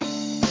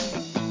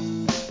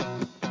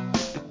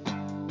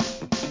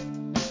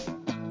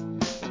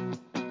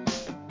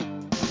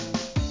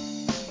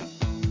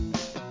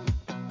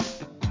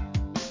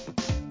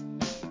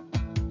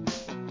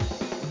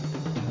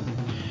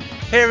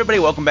Hey everybody,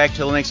 welcome back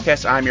to Linux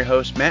Cast. I'm your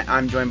host Matt.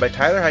 I'm joined by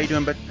Tyler. How you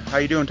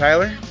doing,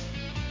 Tyler?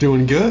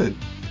 Doing good.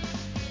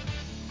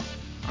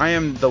 I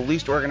am the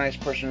least organized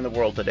person in the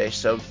world today,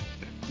 so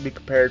be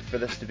prepared for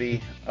this to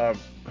be a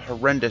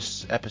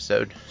horrendous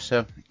episode.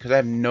 So, because I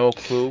have no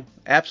clue,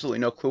 absolutely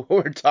no clue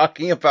what we're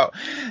talking about.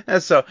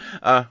 So,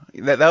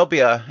 that'll be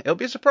it'll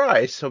be a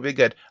surprise. It'll be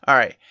good. All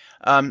right.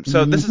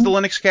 So this is the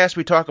Linux Cast.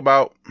 We talk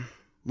about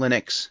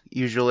Linux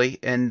usually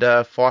and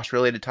FOSS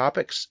related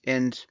topics,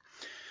 and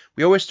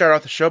we always start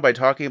off the show by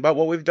talking about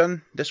what we've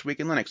done this week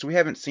in Linux. We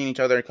haven't seen each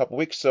other in a couple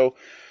weeks, so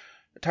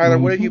Tyler,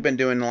 what have you been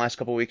doing in the last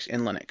couple weeks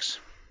in Linux?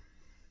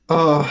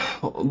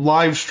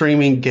 Live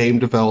streaming game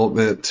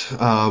development.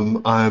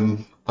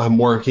 I'm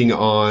working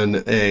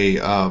on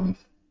a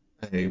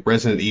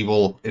Resident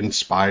Evil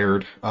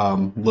inspired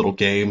little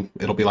game.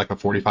 It'll be like a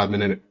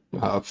 45-minute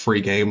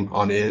free game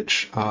on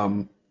itch.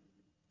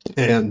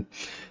 And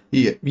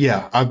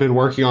yeah, I've been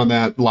working on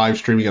that, live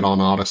streaming it on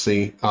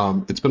Odyssey.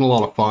 It's been a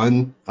lot of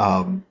fun.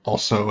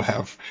 Also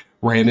have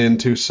ran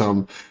into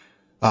some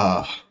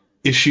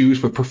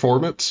issues with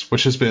performance,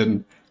 which has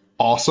been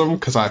awesome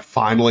because I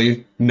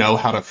finally know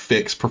how to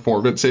fix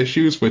performance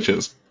issues, which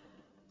is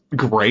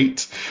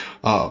great.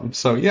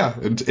 So yeah,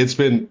 it's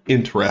been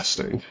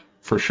interesting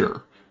for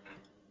sure.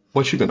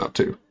 What you been up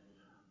to?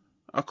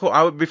 Oh,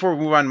 cool. Before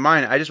we move on to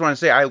mine, I just want to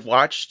say I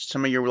watched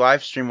some of your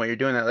live stream while you're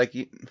doing that.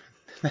 Like,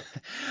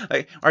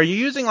 are you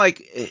using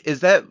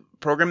is that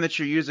program that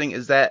you're using,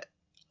 is that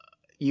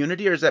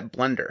Unity or is that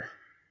Blender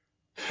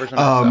for some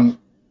of that stuff? Um,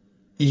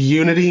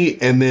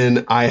 Unity, and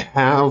then I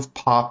have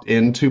popped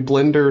into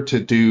Blender to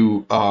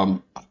do a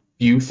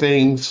few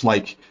things.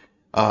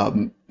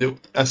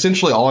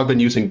 Essentially, all I've been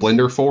using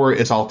Blender for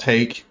is I'll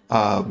take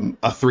a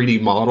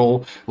 3D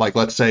model, like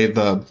let's say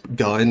the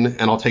gun,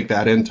 and I'll take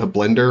that into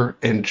Blender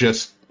and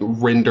just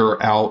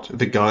render out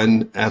the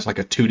gun as like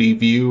a 2D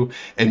view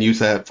and use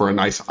that for a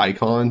nice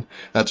icon.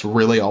 That's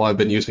really all I've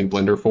been using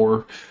Blender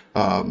for.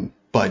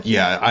 But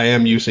yeah, I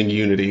am using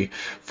Unity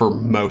for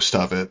most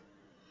of it.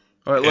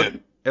 Oh,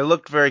 And it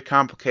looked very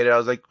complicated. I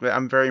was like,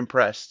 I'm very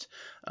impressed.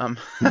 I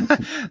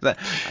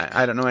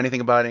don't know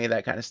anything about any of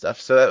that kind of stuff,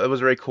 so that was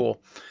very cool.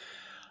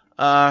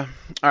 All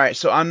right,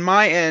 so on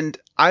my end,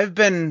 I've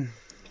been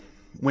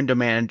window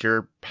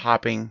manager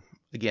hopping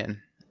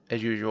again,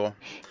 as usual.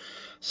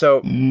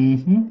 So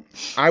mhm.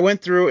 I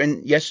went through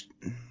and it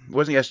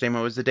wasn't yesterday,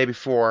 it was the day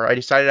before. I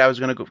decided I was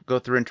going to go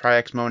through and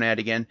try Xmonad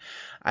again.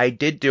 I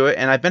did do it,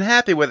 and I've been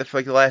happy with it for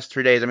like the last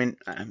 3 days. I mean,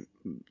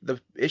 the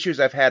issues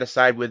I've had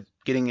aside with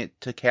getting it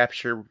to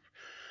capture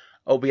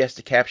OBS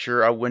to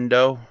capture a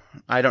window,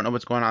 I don't know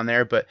what's going on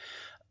there, but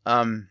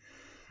um,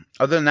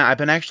 other than that, I've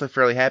been actually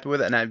fairly happy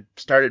with it, and I've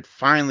started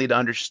finally to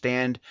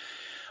understand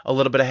a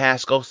little bit of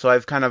Haskell, so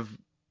I've kind of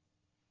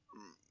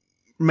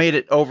made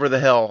it over the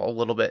hill a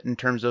little bit in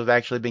terms of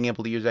actually being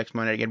able to use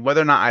Xmonad again.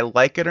 Whether or not I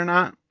like it or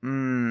not,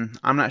 I'm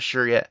not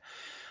sure yet.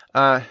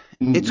 Uh,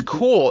 it's Mhm.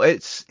 cool.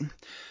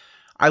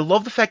 I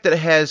love the fact that it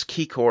has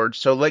key chords.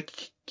 So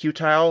like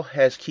Qtile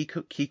has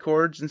key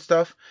chords and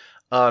stuff.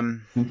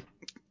 Um,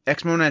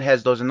 Xmonad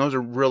has those, and those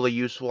are really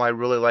useful. I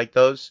really like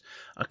those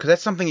because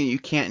that's something that you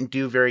can't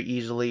do very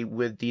easily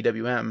with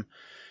DWM.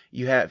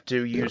 You have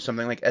to Yeah. use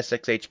something like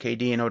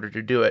SXHKD in order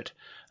to do it.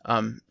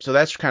 So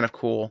that's kind of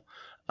cool.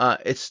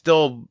 It's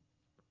still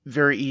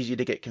very easy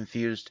to get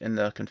confused in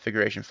the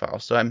configuration file,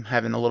 so I'm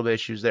having a little bit of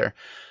issues there.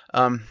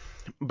 Um,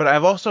 but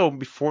I've also,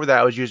 before that,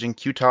 I was using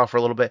Qtile for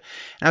a little bit,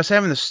 and I was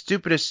having the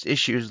stupidest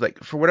issues.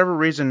 Like, for whatever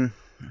reason,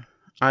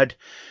 I'd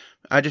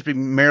I'd just be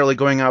merrily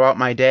going about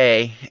my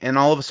day, and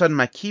all of a sudden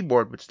my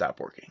keyboard would stop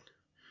working.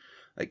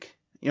 Like,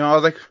 I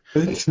was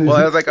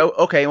like, oh,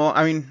 okay, well,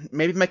 I mean,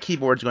 maybe my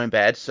keyboard's going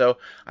bad, so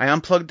I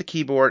unplugged the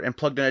keyboard and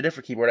plugged in a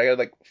different keyboard. I got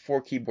like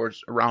 4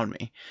 keyboards around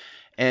me,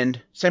 and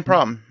same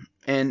problem.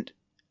 And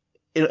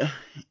it,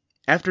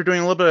 after doing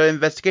a little bit of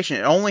investigation,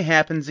 it only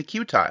happens in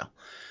Qtile.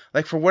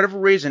 Like, for whatever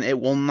reason, it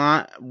will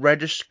not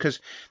register, because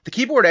the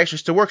keyboard actually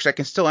still works. I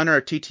can still enter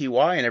a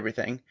TTY and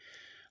everything,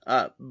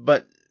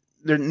 but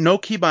no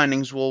key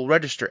bindings will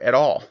register at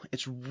all.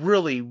 It's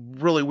really,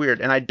 really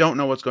weird, and I don't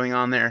know what's going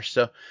on there.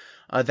 So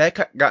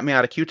that got me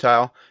out of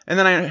Qtile, and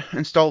then I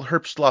installed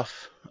Herp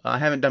Slough. I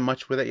haven't done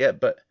much with it yet,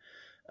 but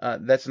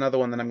that's another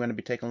one that I'm going to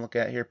be taking a look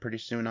at here pretty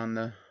soon on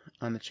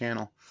the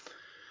channel.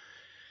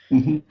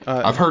 Mhm.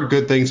 Uh, I've heard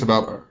good things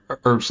about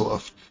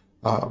Ursula.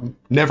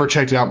 Never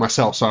checked it out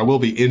myself, so I will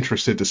be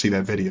interested to see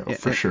that video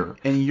for and, sure.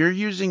 and you're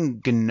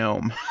using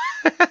GNOME.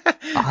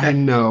 I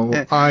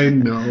know, I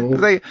know.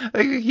 like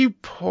you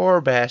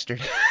poor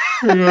bastard.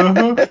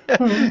 Yeah.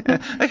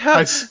 Like how,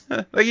 I, s-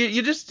 like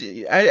you just,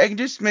 I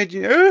just made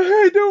you.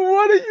 I don't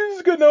want to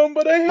use GNOME,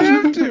 but I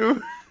have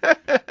to.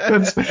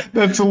 that's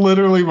that's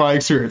literally my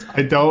experience.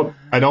 I don't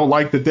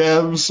like the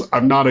devs.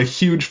 I'm not a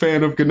huge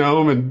fan of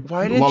GNOME and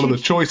Why a didn't lot of you?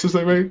 the choices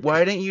they make.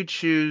 Why didn't you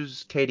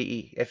choose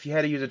KDE? If you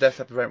had to use a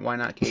desktop environment, why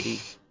not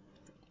KDE?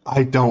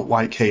 I don't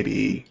like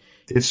KDE.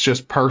 It's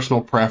just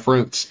personal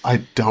preference. I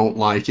don't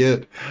like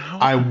it. How?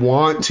 I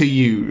want to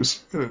use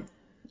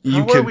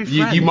You How are we could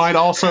you friends? might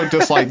also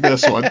dislike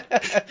this one.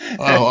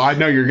 Oh, I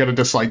know you're gonna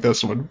dislike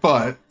this one,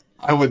 but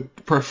I would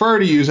prefer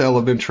to use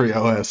Elementary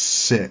OS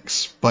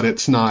 6, but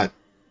it's not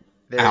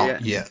There out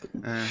yet? yet.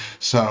 Uh,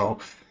 So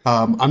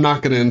I'm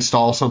not going to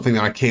install something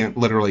that I can't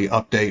literally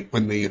update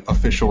when the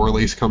official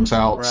release comes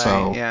out. right.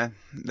 So Yeah.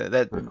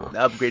 That uh, the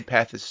upgrade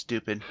path is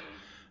stupid.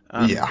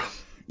 Um. yeah.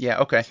 Yeah.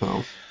 Okay.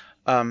 So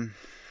Um.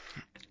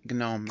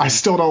 GNOME, I man.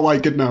 still don't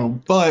like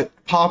GNOME, but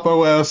Pop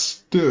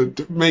OS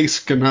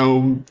makes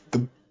GNOME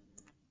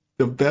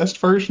the best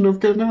version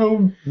of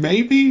GNOME.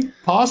 Maybe,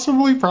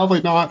 possibly,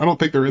 probably not. I don't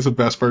think there is a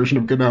best version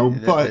of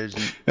GNOME. But There's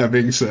that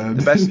being said,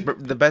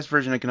 the best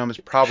version of GNOME is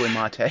probably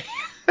Mate.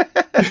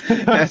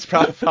 That's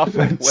probably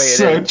the that's way it is.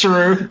 so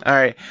true. All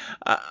right.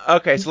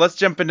 Okay, so let's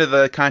jump into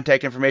the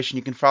contact information.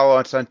 You can follow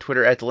us on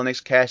Twitter at the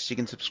LinuxCast. You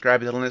can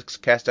subscribe to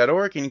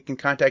linuxcast.org, and you can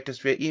contact us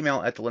via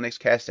email at the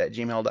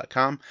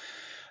linuxcast@gmail.com.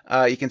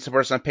 You can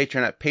support us on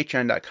Patreon at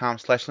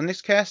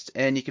patreon.com/linuxcast,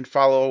 and you can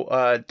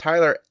follow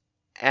Tyler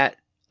at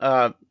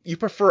you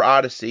prefer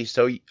Odyssey,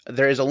 so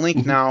there is a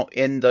link now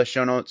in the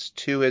show notes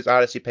to his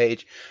Odyssey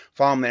page.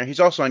 Follow him there. He's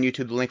also on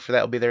YouTube. The link for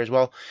that will be there as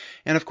well.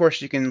 And of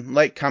course, you can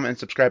like, comment, and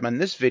subscribe on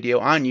this video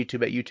on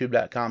YouTube at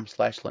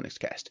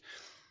youtube.com/linuxcast.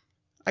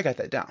 I got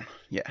that down.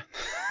 Yeah.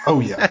 Oh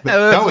yeah, that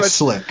that was was much,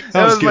 slick. That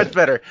that was was much good.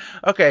 better.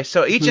 Okay,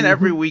 so each and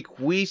every Mhm. week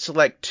we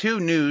select two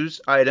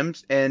news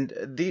items, and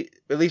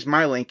at least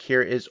my link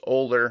here is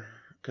older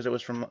because it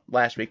was from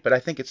last week, but I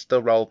think it's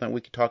still relevant.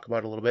 We could talk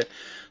about it a little bit.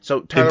 So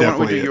It Tyler, why don't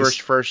we do definitely yours is.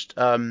 first?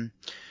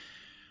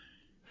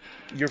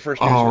 Your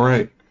first news All link.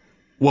 right.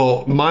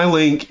 Well, my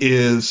link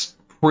is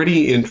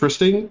pretty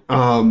interesting.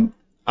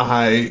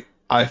 I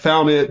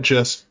found it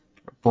just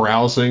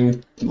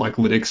browsing like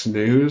Linux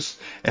news,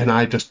 and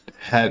I just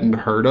hadn't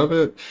heard of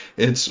it.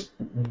 It's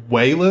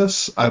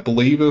Waylus, I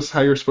believe is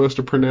how you're supposed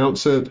to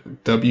pronounce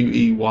it,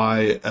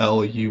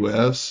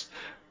 Weylus,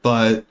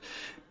 but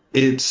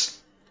it's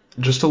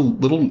just a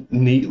little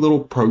neat little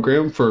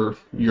program for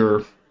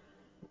your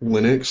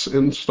Linux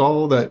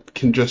install that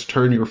can just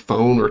turn your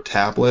phone or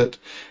tablet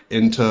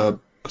into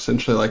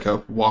essentially like a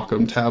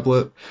Wacom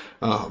tablet.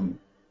 Um,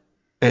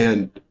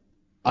 and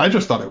I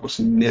just thought it was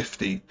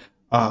nifty.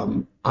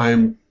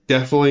 I'm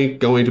definitely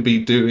going to be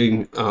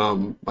doing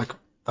like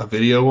a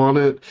video on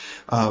it.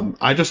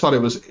 I just thought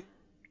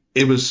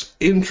it was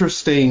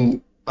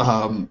interesting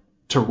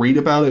to read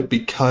about it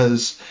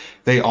because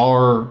they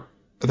are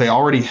they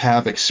already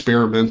have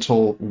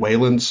experimental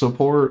Wayland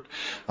support,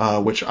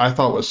 which I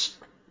thought was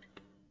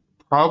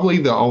probably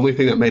the only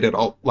thing that made it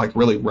all, like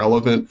really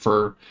relevant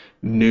for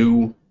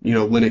new,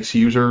 Linux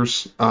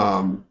users.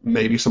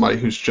 Maybe somebody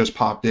who's just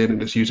popped in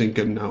and is using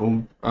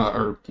GNOME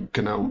or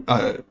GNOME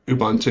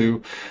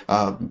Ubuntu,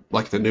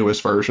 like the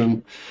newest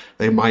version.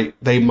 They might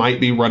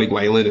be running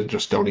Wayland and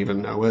just don't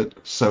even know it.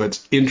 So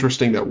it's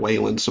interesting that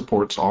Wayland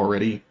support's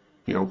already,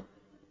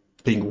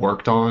 being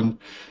worked on.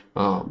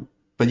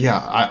 But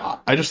yeah,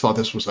 I just thought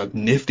this was a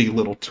nifty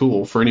little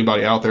tool for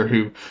anybody out there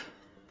who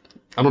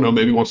I don't know,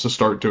 maybe wants to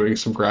start doing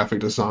some graphic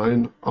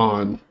design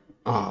on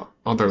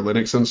their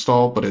Linux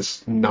install, but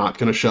is not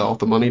going to shell out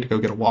the money to go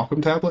get a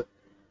Wacom tablet.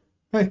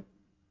 Hey,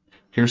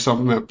 here's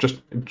something that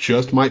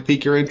just might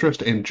pique your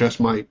interest and just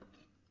might,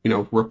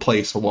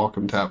 replace a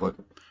Wacom tablet.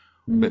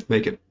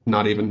 Make it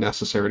not even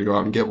necessary to go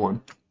out and get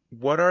one.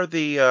 What are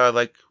the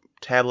like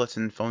tablets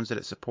and phones that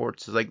it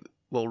supports? Is like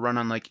will run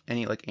on like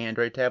any like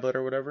Android tablet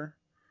or whatever?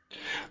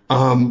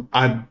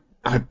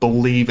 I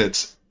believe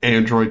it's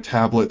Android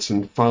tablets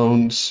and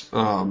phones.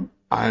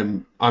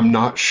 I'm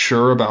not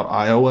sure about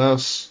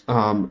iOS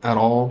at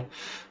all,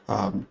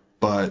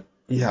 but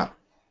yeah,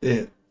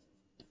 it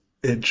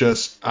it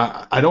just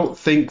I don't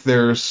think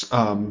there's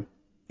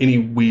any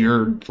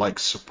weird like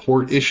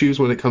support issues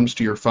when it comes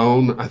to your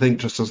phone. I think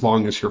just as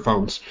long as your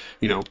phone's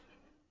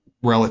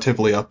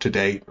relatively up to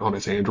date on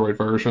its Android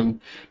version,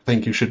 I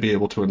think you should be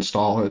able to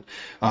install it.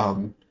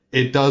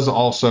 It does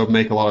also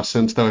make a lot of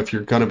sense though if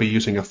you're going to be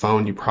using a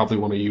phone, you probably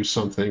want to use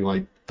something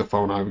like the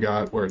phone I've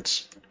got where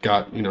it's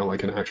got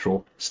like an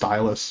actual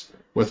stylus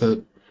with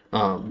it.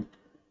 Um,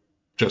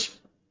 just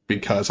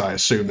because I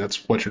assume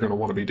that's what you're going to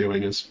want to be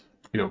doing is,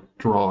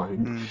 drawing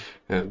Mm.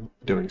 and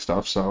doing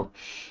stuff. So,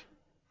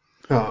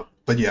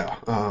 but yeah,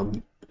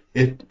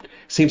 it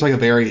seems like a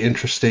very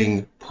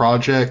interesting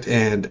project.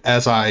 And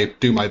as I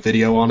do my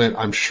video on it,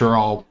 I'm sure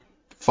I'll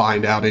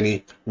find out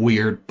any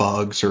weird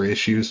bugs or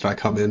issues that I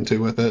come into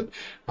with it.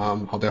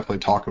 I'll definitely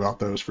talk about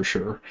those for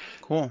sure.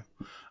 Cool.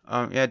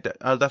 Yeah,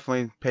 I'll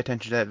definitely pay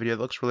attention to that video. It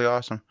looks really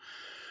awesome.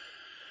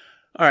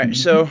 All right, Mhm.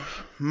 so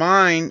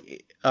my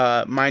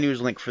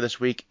news link for this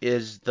week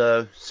is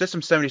the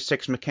System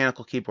 76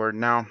 mechanical keyboard.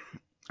 Now,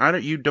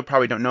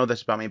 probably don't know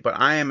this about me, but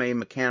I am a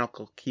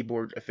mechanical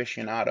keyboard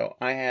aficionado.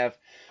 Let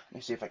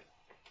me see if I,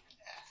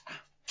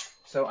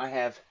 so I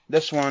have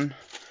this one,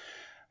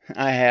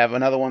 I have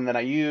another one that I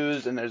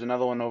use, and there's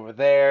another one over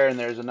there, and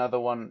there's another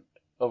one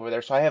over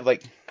there. So I have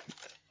like,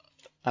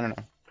 I don't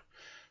know,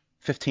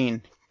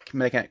 15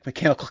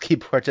 mechanical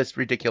keyboards. That's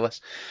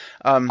ridiculous.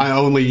 Um, I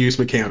only use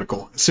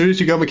mechanical. As soon as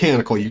you go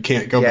mechanical, you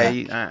can't go yeah,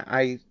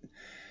 back.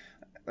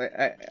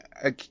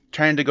 I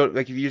trying to go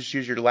like if you just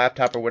use your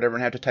laptop or whatever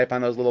and have to type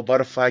on those little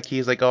butterfly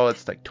keys, like oh,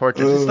 it's like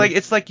torturous. Uh,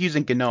 It's like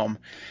using GNOME.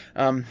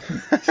 Um,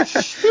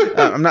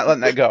 I'm not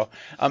letting that go.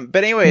 But no,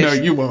 anyways,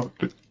 you won't.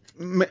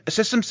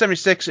 System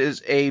 76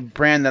 is a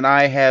brand that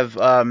I have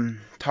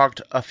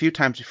talked a few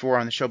times before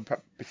on the show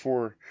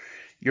before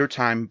your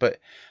time, but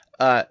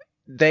uh,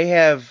 they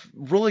have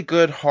really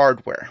good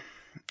hardware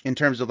in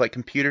terms of like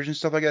computers and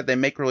stuff like that. They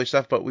make really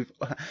stuff, but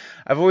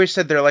I've always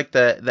said they're like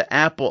the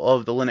Apple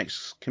of the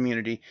Linux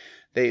community.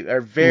 They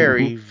are Hmm.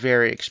 very,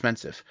 very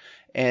expensive,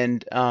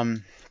 and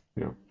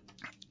Yeah.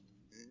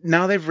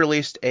 now they've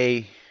released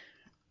a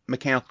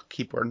mechanical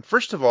keyboard. And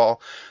first of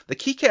all, the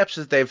keycaps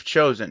that they've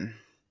chosen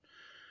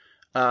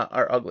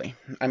are ugly.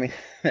 I mean,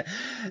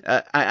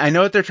 I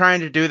know what they're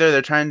trying to do there.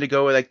 They're trying to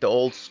go with like the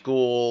old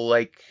school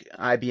like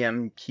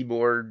IBM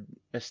keyboard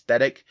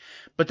aesthetic,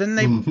 but then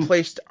they Hmm.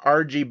 placed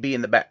RGB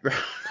in the background.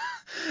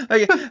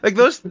 like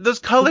those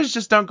colors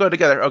just don't go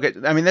together. Okay,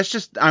 that's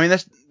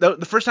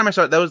the first time I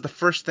saw it. That was the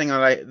first thing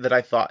that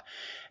I thought.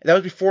 That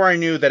was before I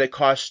knew that it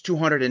cost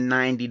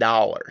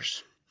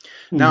 $290.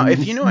 Now,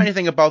 if you know Hmm.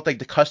 anything about like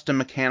the custom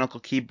mechanical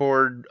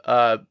keyboard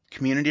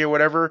community or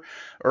whatever,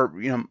 or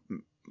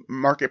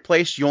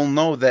marketplace, you'll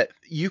know that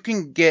you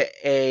can get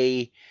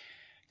a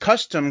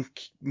custom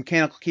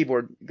mechanical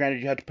keyboard.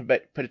 Granted, you have to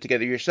put it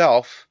together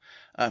yourself,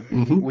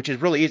 Hmm. which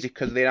is really easy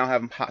because they now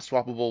have hot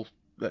swappable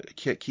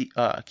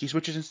key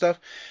switches and stuff.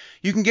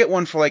 You can get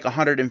one for like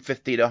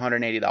 $150 to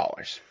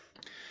 $180,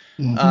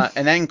 Hmm.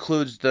 and that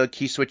includes the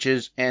key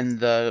switches and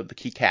the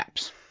key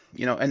caps.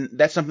 And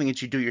that's something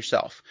that you do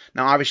yourself.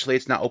 Now, obviously,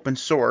 it's not open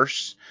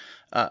source,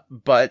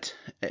 but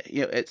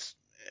it's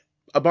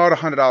about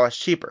 $100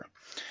 cheaper.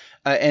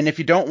 And if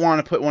you don't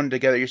want to put one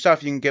together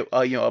yourself, you can get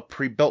a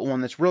pre-built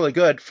one that's really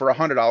good for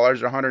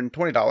 $100 or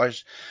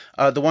 $120.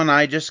 The one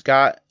I just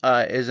got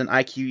is an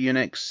IQ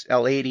Unix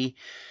L80.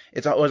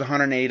 It was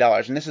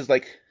 $180, and this is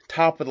like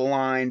top of the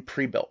line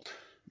pre-built,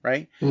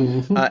 right?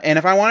 Hmm. And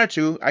if I wanted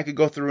to, I could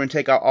go through and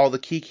take out all the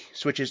key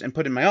switches and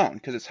put in my own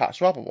because it's hot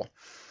swappable.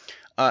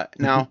 Hmm.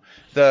 Now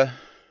the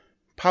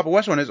Papa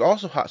West one is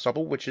also hot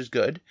swappable, which is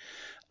good.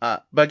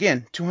 But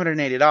again,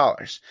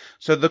 $280.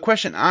 So the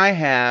question I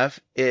have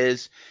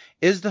is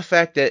the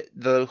fact that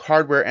the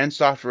hardware and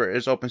software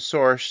is open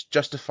source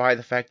justify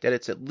the fact that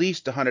it's at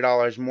least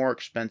 $100 more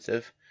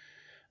expensive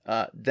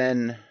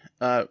than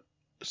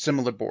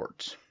similar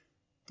boards?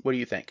 What do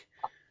you think?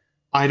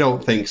 I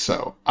don't think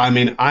so. I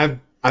mean, I've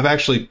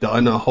actually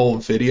done a whole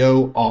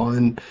video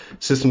on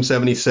System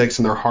 76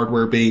 and their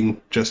hardware being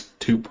just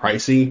too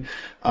pricey.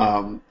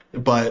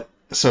 But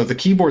so the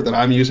keyboard that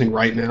I'm using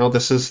right now,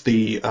 this is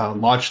the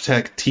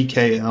Logitech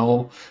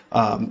TKL.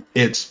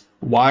 It's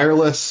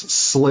wireless,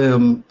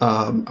 slim.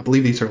 I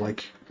believe these are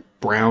like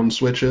brown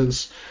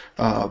switches.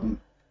 Um,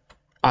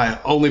 I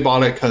only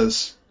bought it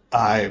because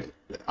I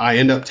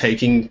end up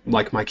taking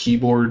like my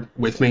keyboard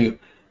with me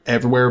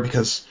everywhere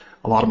because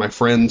a lot of my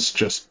friends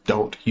just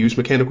don't use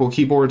mechanical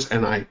keyboards,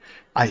 and I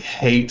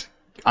hate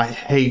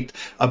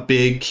a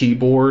big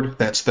keyboard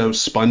that's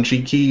those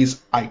spongy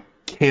keys. I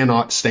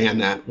cannot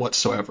stand that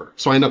whatsoever.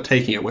 So I end up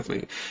taking it with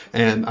me,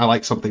 and I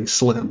like something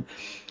slim.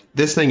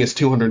 This thing is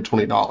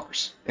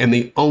 $220, and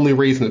the only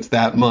reason it's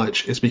that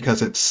much is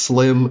because it's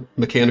slim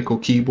mechanical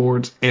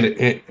keyboards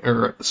and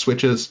or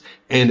switches,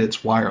 and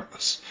it's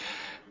wireless.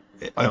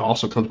 It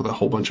also comes with a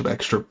whole bunch of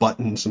extra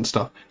buttons and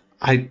stuff.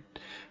 I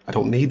I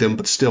don't need them,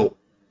 but still,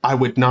 I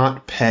would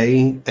not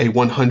pay a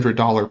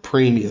 $100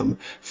 premium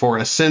for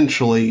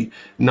essentially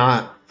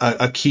not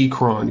a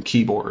Keychron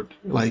keyboard.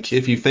 Like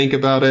if you think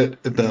about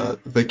it,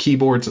 Mm-hmm. the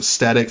keyboard's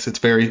aesthetics, it's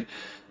very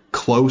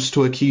close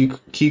to a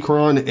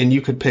Keychron, and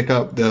you could pick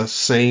up the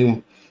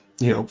same,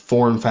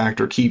 form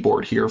factor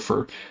keyboard here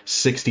for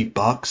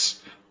 $60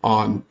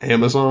 on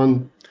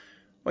Amazon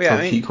Well, yeah, from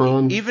I mean,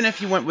 Keychron. even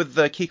if you went with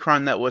the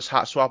Keychron that was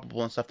hot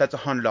swappable and stuff, that's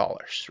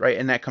 $100, right?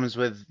 And that comes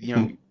with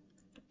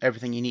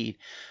everything you need.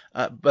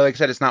 But like I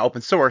said, it's not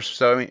open source,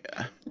 so I mean,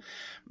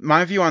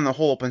 my view on the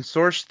whole open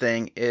source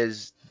thing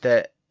is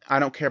that I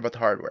don't care about the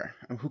hardware.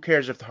 I mean, who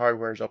cares if the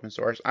hardware is open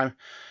source? Uh,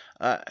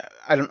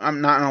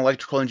 I'm not an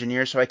electrical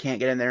engineer, so I can't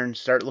get in there and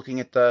start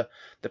looking at the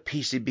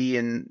PCB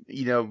and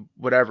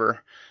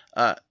whatever.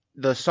 Uh,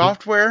 the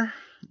software,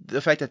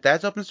 the fact that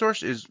that's open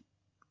source is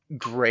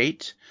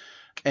great,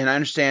 and I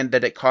understand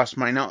that it costs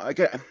money. Now,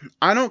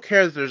 I don't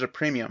care that there's a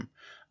premium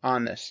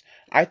on this.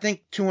 I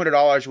think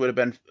 $200 would have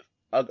been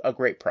a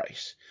great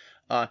price.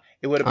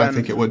 It would have I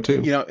think been, it would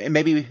too.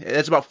 maybe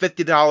it's about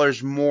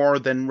 $50 more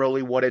than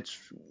really what it's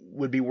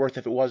would be worth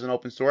if it wasn't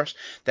open source.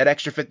 That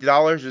extra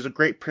 $50 is a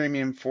great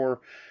premium for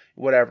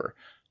whatever.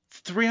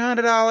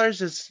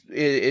 $300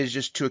 is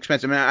just too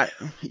expensive. I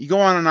mean, you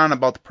go on and on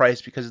about the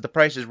price because the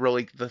price is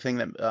really the thing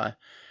that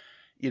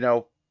you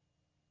know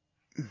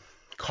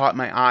caught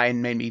my eye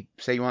and made me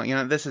say, well,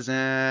 this is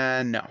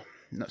no,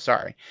 no,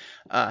 sorry.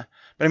 But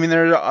I mean,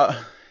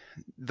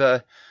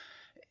 the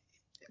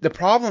the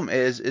problem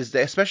is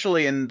that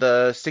especially in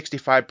the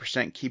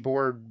 65%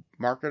 keyboard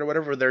market or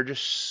whatever, there are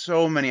just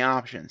so many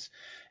options.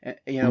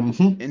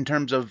 Hmm. In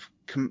terms of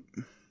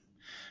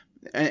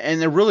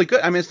and they're really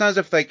good. I mean, it's not as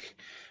if like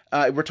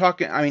we're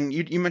talking. I mean,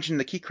 you mentioned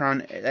the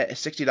Keychron at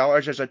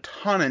 $60. There's a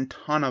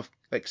ton of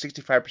like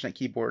 65%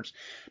 keyboards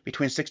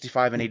between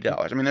 $65 and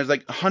 $80. I mean, there's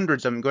like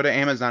hundreds of them. Go to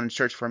Amazon and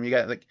search for them. You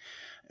got like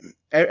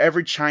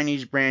every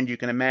Chinese brand you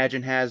can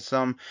imagine has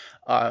some.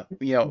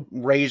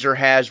 Razer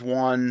has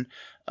one.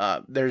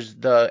 There's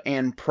the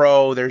An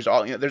Pro. There's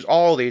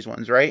all these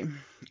ones, right?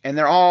 And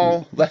they're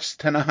all less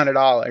than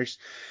 $100.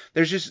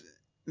 There's just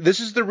This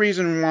is the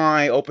reason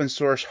why open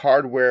source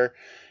hardware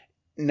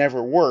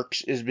never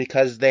works, is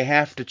because they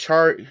have to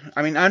charge.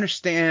 I mean, I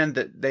understand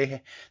that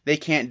they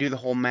can't do the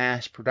whole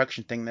mass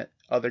production thing that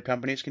other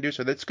companies can do,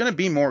 so that's going to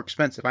be more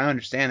expensive. I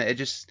understand it. It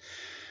just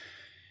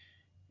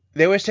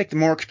They always take the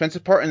more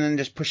expensive part and then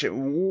just push it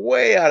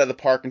way out of the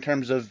park in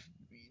terms of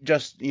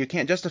just you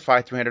can't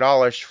justify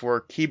 $300 for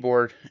a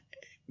keyboard,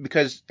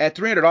 because at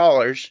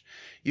 $300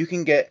 you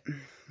can get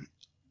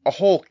a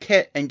whole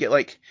kit and get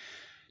like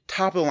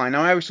top of the line.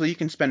 Now, obviously, you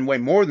can spend way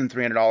more than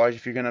 $300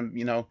 if you're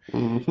gonna,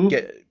 Hmm.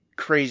 get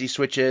crazy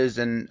switches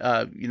and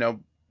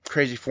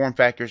crazy form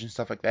factors and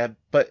stuff like that.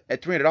 But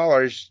at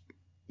 $300,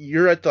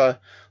 you're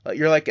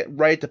like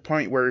right at the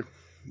point where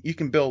you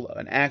can build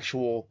an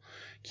actual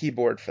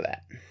keyboard for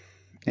that.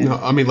 No,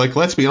 And I mean, like,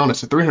 let's be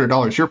honest. At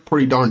 $300, you're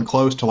pretty darn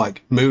close to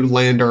like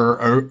Moonlander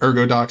or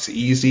Ergodox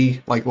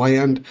Easy like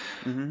land.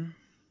 hmm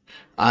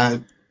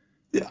I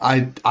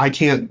I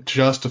can't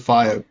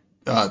justify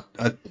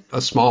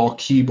a small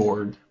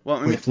keyboard well,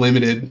 I mean, with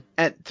limited.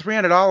 at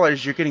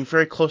 $300, you're getting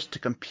very close to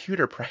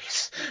computer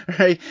price,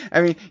 right?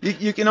 I mean,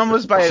 you can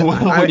almost buy it.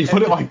 Well, when you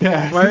put it like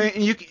that. Well,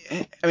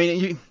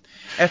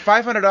 at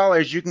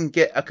 $500 you can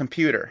get a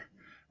computer,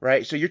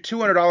 right? So you're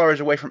 $200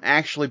 away from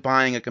actually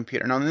buying a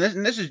computer. Now,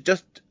 this is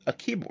just a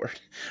keyboard,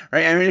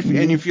 right? I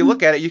mean, if you look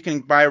Mhm. at it, you can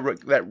buy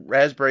that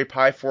Raspberry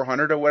Pi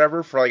 400 or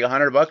whatever for like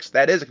 $100.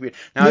 That is a computer.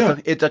 Now Yeah.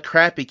 it's a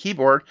crappy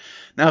keyboard.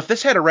 Now, if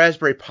this had a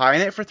Raspberry Pi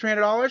in it for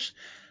 $300,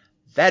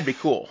 that'd be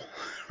cool,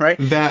 right?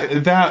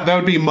 That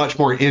would be much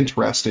more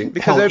interesting.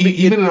 Because Hell, it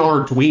even an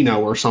Arduino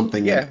or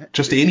something in it, yeah,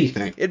 just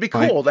anything. it'd be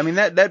Like, cool. I mean,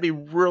 that'd be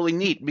really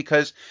neat,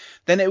 because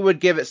then it would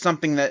give it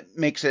something that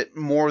makes it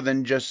more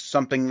than just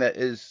something that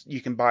is you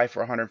can buy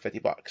for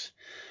 $150.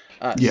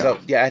 yeah. So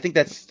yeah, I think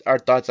that's our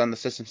thoughts on the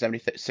System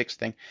 76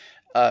 thing.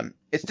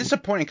 It's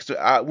disappointing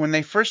because when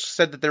they first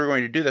said that they were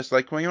going to do this,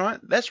 like, well, you know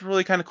what, that's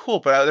really kind of cool.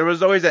 But there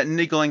was always that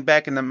niggling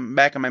back in the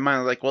back of my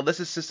mind, like, well,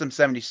 this is System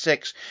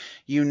 76.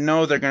 They're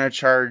going to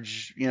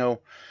charge,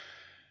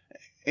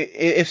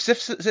 if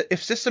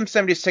System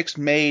 76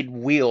 made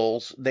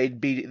wheels,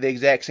 they'd be the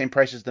exact same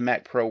price as the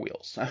Mac Pro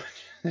wheels.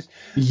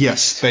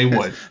 Yes, they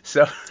would.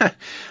 So,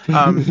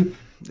 um,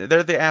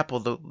 they're the Apple,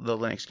 the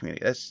Linux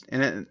community.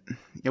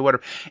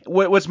 Whatever.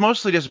 What's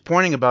mostly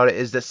disappointing about it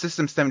is that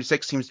System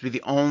 76 seems to be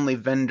the only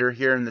vendor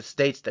here in the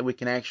States that we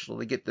can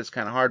actually get this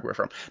kind of hardware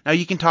from. Now,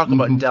 you can talk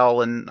about Hmm.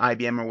 Dell and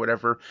IBM or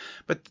whatever,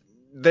 but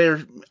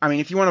I mean,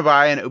 if you want to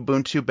buy an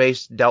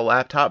Ubuntu-based Dell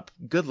laptop,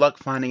 good luck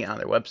finding it on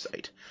their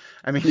website.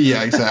 I mean,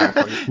 Yeah,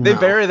 exactly. they No.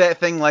 bury that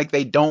thing like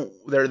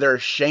they're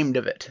ashamed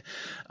of it.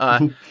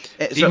 Uh,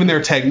 so, Even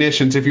their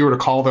technicians, if you were to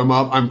call them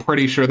up, I'm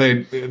pretty sure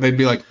they'd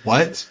be like,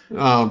 "What?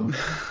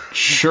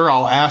 Sure,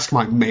 I'll ask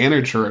my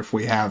manager if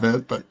we have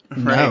it, but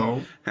right.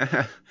 no."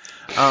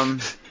 um.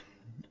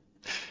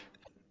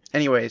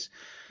 Anyways,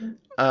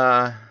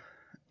 uh,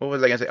 what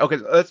was I gonna say? Okay,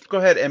 let's go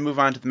ahead and move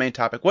on to the main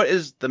topic. What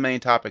is the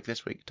main topic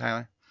this week,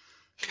 Tyler?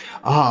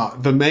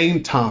 The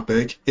main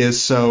topic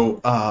is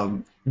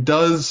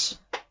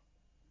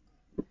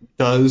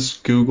does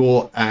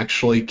Google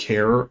actually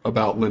care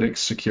about Linux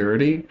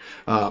security?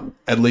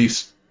 At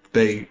least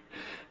they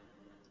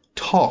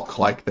talk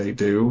like they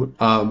do.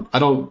 I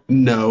don't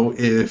know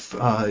if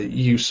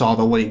you saw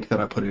the link that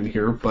I put in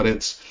here, but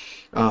it's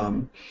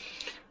um,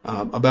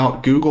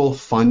 about Google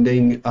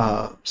funding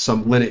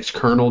some Linux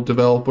kernel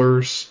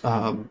developers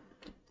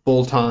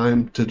full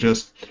time to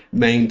just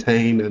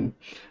maintain and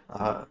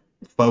uh,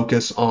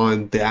 focus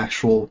on the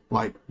actual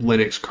like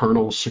Linux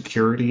kernel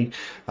security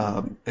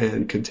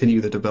and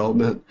continue the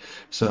development.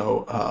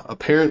 So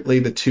apparently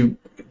the two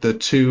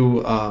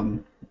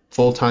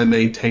full time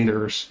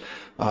maintainers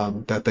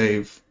that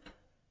they've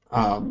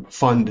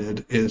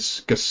funded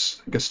is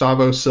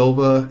Gustavo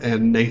Silva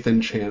and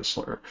Nathan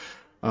Chancellor.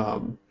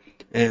 Um,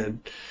 and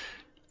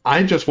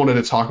I just wanted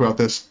to talk about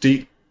this.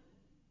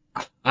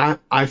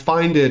 I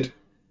find it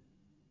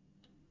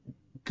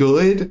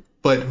good,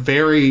 but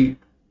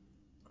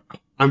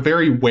I'm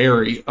very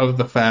wary of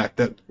the fact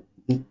that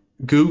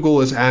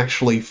Google is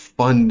actually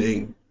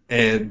funding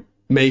and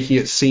making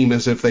it seem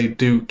as if they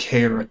do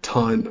care a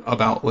ton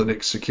about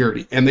Linux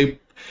security. And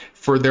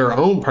for their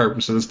own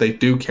purposes, they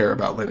do care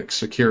about Linux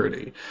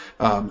security.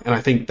 And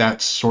I think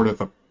that's sort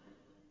of a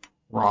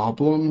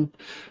problem.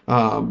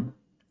 Um,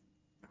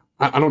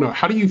 I don't know.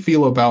 How do you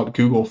feel about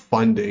Google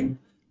funding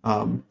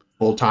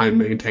full-time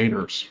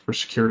maintainers for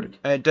security?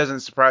 It doesn't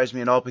surprise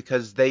me at all,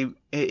 because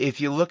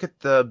if you look at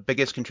the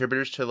biggest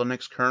contributors to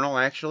Linux kernel,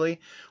 actually,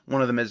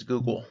 one of them is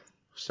Google.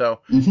 So,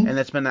 Hmm. and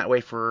that's been that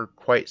way for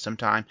quite some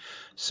time.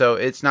 So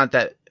it's not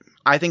that.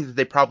 I think that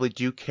they probably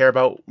do care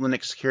about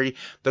Linux security.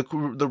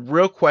 The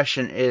real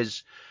question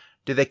is,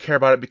 do they care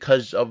about it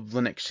because of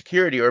Linux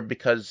security or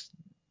because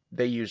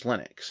they use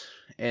Linux?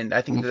 And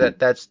I think Mhm. that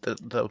that's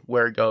the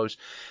where it goes.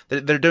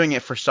 They're doing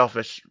it for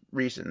selfish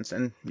reasons,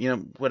 and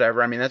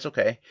whatever. I mean, that's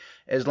okay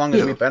as long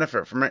as we Yeah.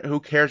 benefit from it. Who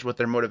cares what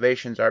their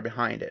motivations are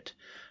behind it?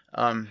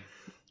 Um,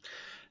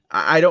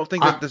 I don't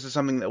think that I this is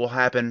something that will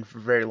happen for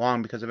very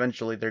long because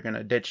eventually they're going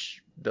to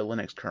ditch the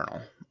Linux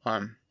kernel.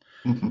 Um,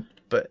 mhm.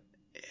 but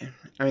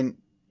I mean,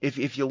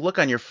 if you look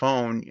on your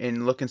phone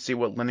and look and see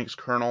what Linux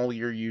kernel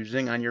you're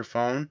using on your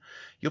phone,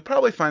 you'll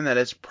probably find that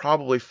it's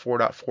probably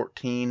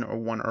 4.14 or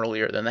one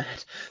earlier than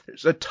that.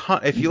 There's a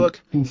ton. If you Mhm.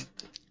 look,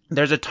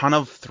 there's a ton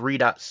of 3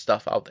 dot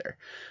stuff out there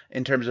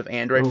in terms of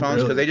Android Oh,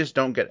 phones because they really? just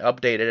don't get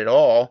updated at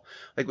all.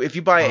 Like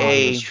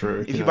That's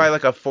true. if you Yeah. buy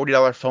like a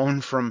 $40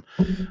 phone from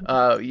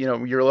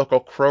your local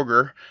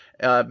Kroger,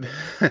 uh,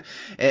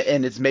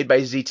 and it's made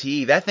by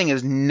ZTE, that thing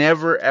is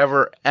never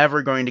ever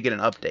ever going to get an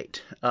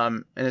update.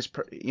 And it's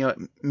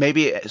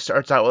maybe it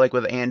starts out like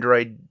with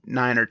Android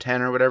 9 or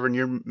 10 or whatever, and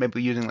you're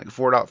maybe using like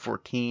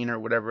 4.14 or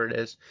whatever it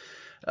is.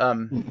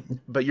 Um, Mhm.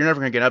 but you're never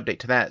going to get an update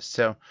to that.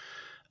 So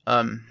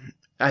um,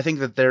 I think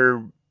that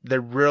they're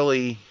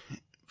really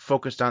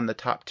focused on the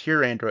top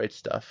tier Android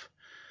stuff,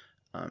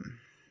 um,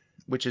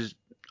 which is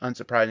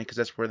unsurprising because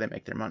that's where they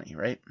make their money,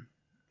 right?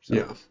 So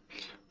Yeah.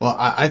 Well,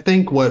 I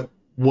think what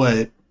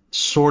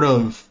sort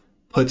of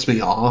puts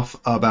me off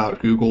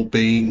about Google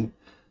being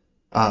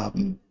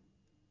um,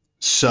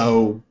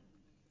 so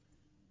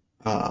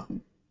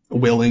um,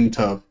 willing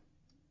to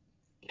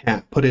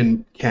put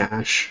in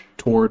cash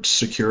towards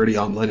security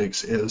on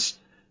Linux is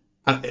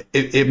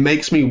it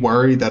makes me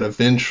worry that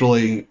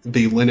eventually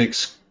the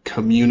Linux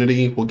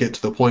community will get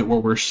to the point where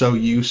we're so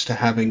used to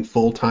having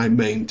full-time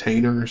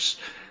maintainers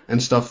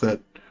and stuff that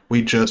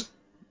we just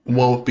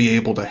won't be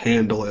able to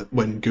handle it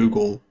when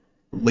Google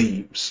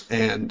leaves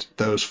and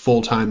those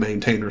full-time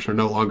maintainers are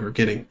no longer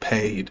getting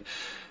paid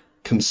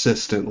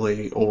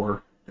consistently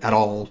or at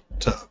all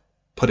to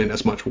put in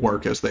as much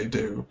work as they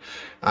do.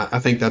 I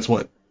think that's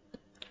what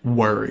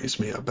worries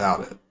me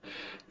about it.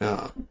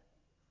 Uh,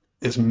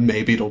 is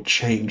maybe it'll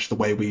change the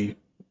way we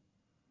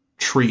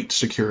treat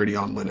security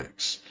on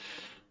Linux.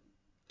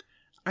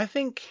 I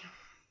think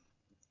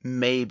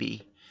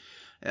maybe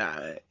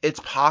it's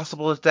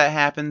possible that that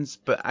happens,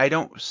 but I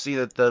don't see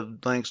that the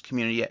Linux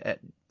community at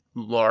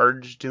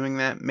large doing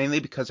that. Mainly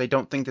because I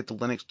don't think that the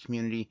Linux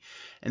community,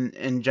 and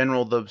in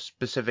general the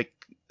specific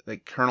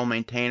like kernel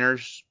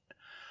maintainers,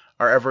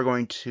 are ever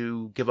going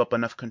to give up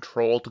enough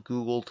control to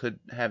Google to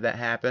have that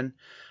happen.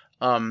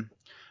 Um,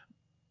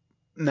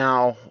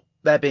 Now,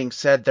 that being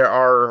said, there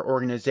are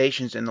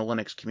organizations in the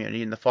Linux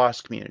community, in the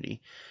FOSS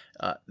community,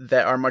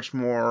 that are much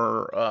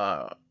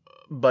more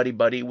buddy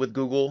buddy with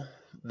Google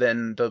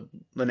than the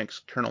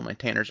Linux kernel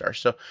maintainers are.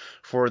 So,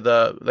 for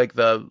the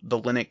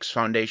Linux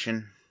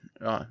Foundation,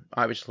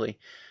 obviously,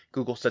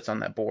 Google sits on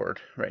that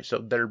board, right? So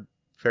they're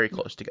very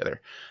close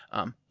together.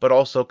 But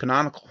also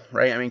Canonical,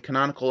 right? I mean,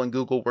 Canonical and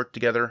Google work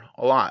together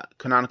a lot.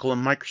 Canonical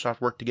and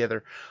Microsoft work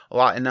together a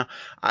lot. And now,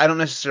 I don't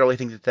necessarily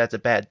think that that's a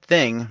bad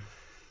thing,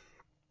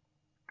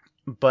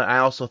 but I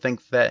also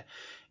think that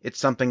it's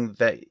something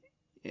that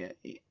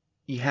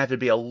you have to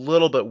be a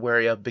little bit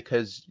wary of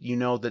because you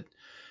know that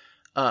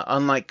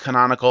unlike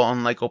Canonical,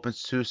 unlike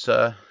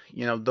OpenSUSE,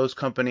 those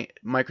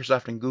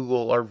Microsoft and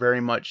Google are very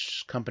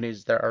much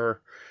companies that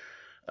are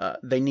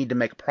they need to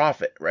make a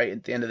profit, right?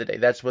 At the end of the day,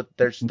 that's what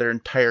their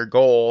entire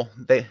goal.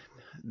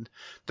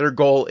 Their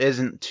goal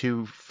isn't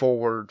to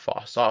forward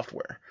FOSS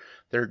software.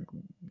 Their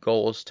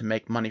goal is to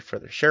make money for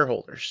their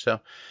shareholders. So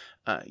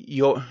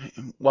you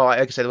well, like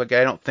I said, like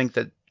I don't think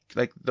that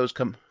like those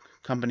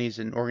companies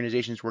and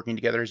organizations working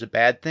together is a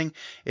bad thing.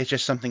 It's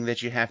just something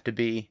that you have to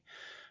be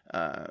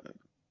uh,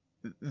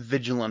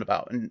 vigilant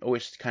about and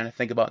always kind of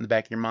think about in the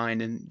back of your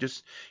mind, and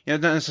just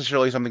not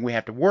necessarily something we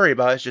have to worry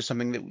about. It's just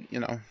something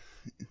that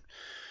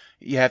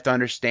you have to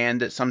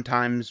understand that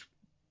sometimes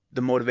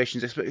the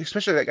motivations,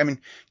 especially like I mean,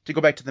 to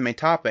go back to the main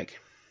topic,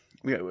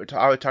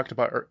 I talked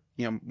about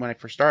when I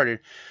first started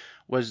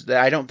was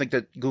that I don't think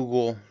that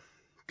Google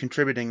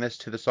contributing this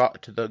to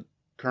the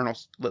kernel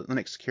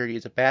Linux security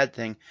is a bad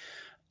thing.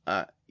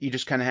 You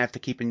just kind of have to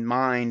keep in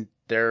mind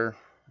their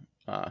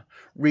uh,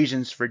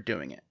 reasons for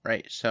doing it,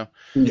 right? So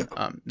Yeah,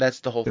 that's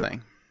the whole yeah,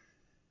 thing.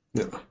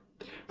 yeah.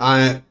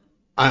 I,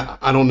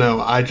 I don't know.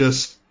 I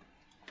just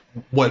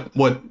what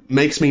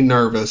makes me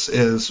nervous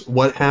is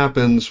what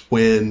happens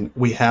when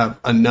we have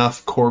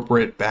enough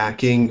corporate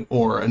backing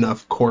or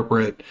enough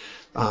corporate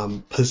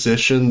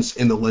positions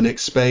in the Linux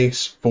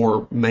space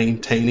for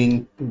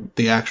maintaining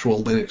the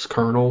actual Linux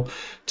kernel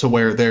to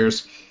where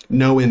there's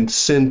no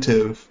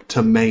incentive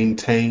to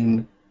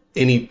maintain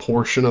any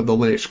portion of the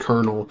Linux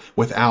kernel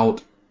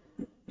without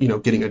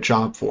getting a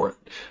job for it.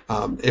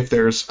 If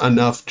there's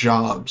enough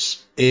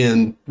jobs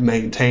in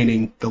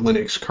maintaining the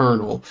Linux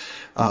kernel,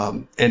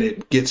 and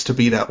it gets to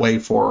be that way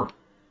for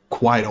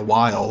quite a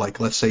while, like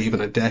let's say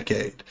even a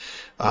decade,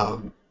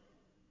 um,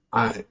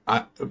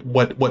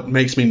 what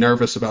makes me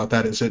nervous about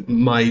that is it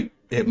might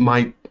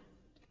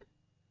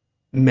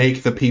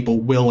make the people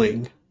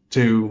willing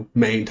to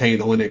maintain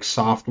the Linux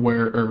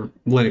software or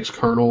Linux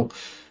kernel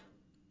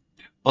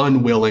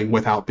unwilling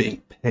without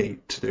being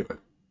paid to do it,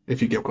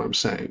 if you get what I'm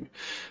saying.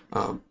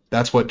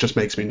 That's what just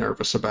makes me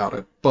nervous about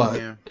it. But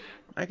Yeah,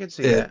 I could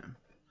see it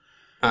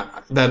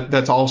that.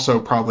 that's also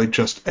probably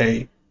just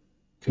a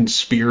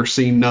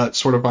conspiracy nut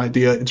sort of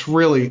idea. It's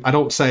really, I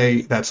don't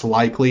say that's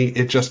likely.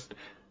 It just,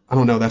 I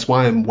don't know. That's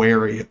why I'm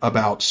wary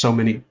about so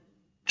many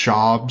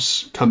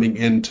jobs coming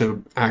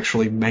into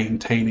actually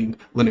maintaining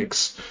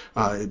Linux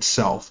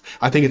itself.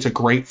 I think it's a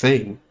great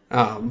thing,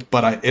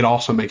 but it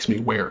also makes me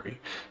wary.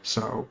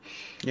 So,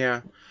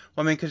 Yeah.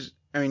 Well, I mean, because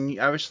I mean,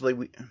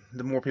 obviously,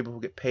 the more people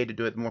who get paid to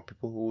do it, the more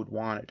people who would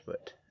want to do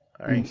it.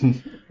 All right.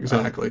 Um,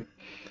 exactly.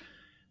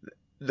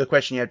 the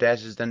question you have to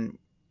ask is then,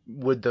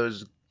 would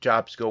those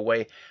jobs go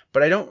away?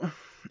 But I don't.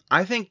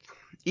 I think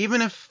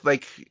even if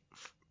like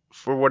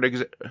for what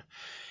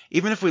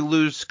even if we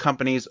lose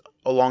companies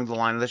along the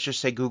line, let's just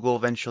say Google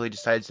eventually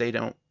decides they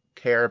don't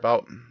care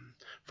about.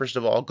 First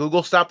of all,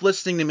 Google, stop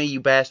listening to me, you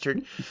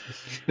bastard.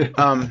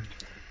 Um,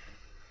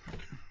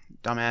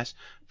 dumbass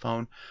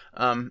phone.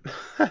 Um,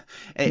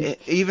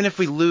 even if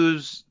we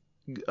lose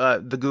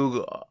the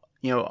Google,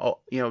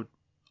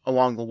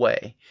 along the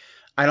way,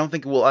 I don't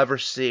think we'll ever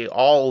see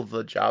all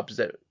the jobs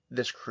that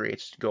this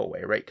creates go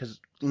away, right? Because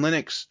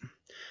Linux,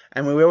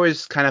 and we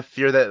always kind of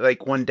fear that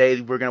like one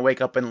day we're gonna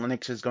wake up and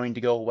Linux is going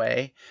to go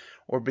away,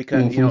 or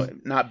because hmm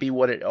not be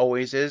what it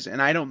always is,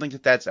 and I don't think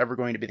that that's ever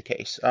going to be the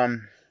case.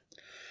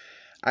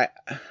 I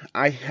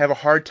I have a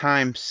hard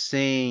time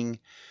seeing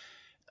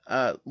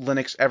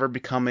Linux ever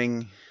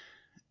becoming,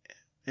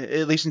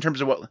 at least in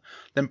terms of what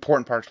the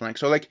important parts of Linux.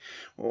 So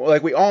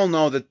like we all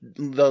know that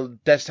the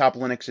desktop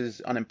Linux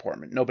is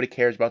unimportant. Nobody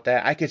cares about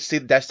that. I could see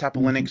the desktop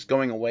hmm Linux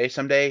going away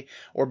someday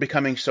or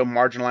becoming so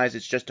marginalized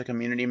it's just a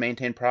community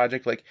maintained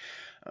project. Like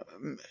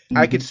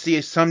I could hmm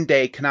see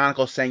someday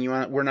Canonical saying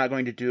we're not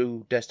going to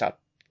do desktop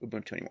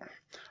Ubuntu anymore.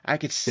 I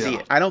could see Yeah.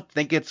 it. I don't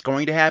think it's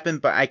going to happen,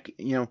 but I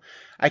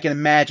can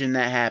imagine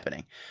that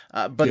happening.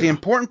 But the Yeah.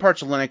 important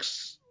parts of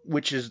Linux,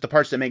 which is the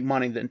parts that make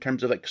money in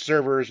terms of like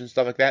servers and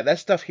stuff like that, that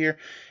stuff here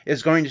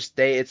is going to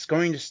stay. It's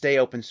going to stay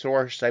open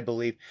source, I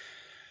believe,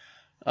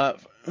 uh,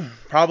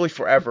 probably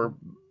forever,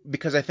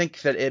 because I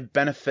think that it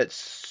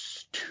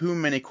benefits too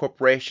many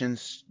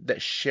corporations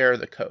that share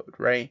the code,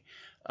 right?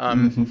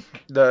 Um, hmm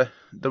the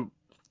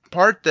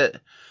part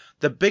that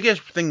the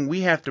biggest thing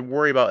we have to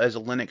worry about as a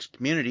Linux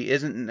community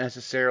isn't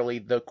necessarily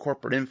the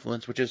corporate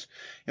influence, which is,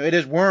 it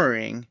is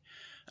worrying.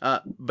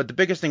 But the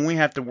biggest thing we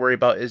have to worry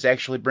about is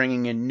actually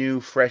bringing in new,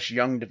 fresh,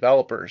 young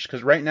developers.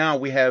 Because right now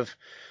we have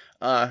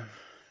uh,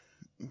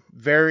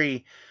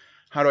 very,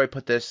 how do I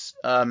put this?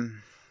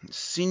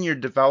 Senior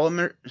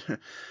development.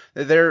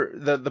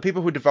 The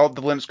people who developed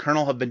the Linux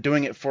kernel have been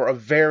doing it for a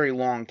very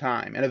long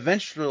time, and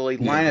eventually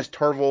Yeah. Linus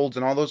Torvalds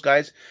and all those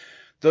guys,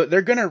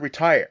 they're gonna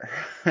retire.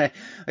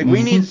 Like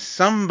we need hmm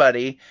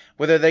somebody,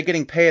 whether they're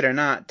getting paid or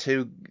not,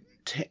 to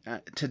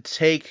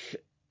take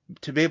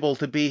to be able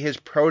to be his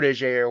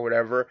protege or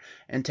whatever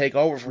and take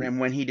over for him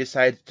when he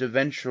decides to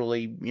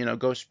eventually,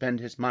 go spend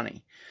his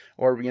money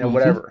or hmm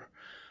whatever.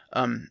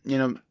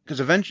 Because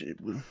eventually,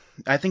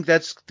 I think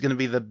that's going to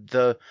be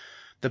the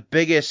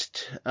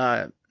biggest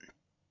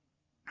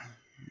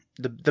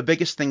the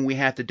biggest thing we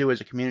have to do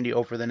as a community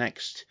over the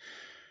next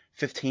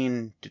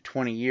 15 to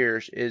 20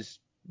 years is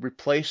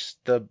replace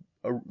the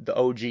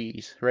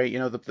OGs, right?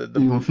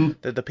 hmm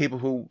The people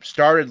who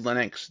started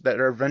Linux that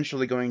are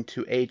eventually going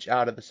to age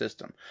out of the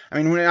system.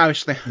 I mean,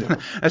 obviously, Yeah.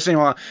 I'm saying,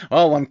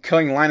 well, I'm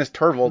killing Linus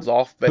Torvalds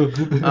off, but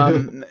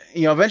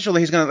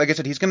eventually he's gonna, like I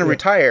said, he's gonna Yeah.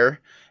 retire,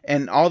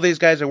 and all these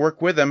guys that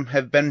work with him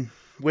have been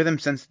with him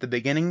since the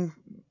beginning,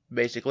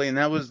 basically, and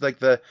that was like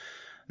the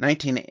mid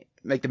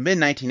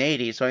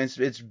 1980s. So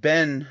it's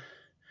been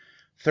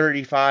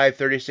 35,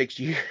 36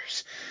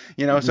 years,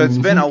 so it's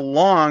been hmm a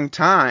long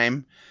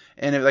time,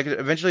 and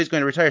eventually he's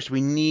going to retire. So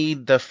we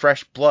need the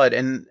fresh blood,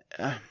 and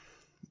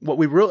what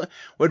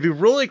would be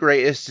really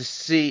great is to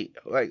see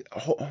like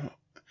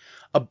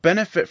a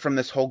benefit from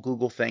this whole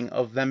Google thing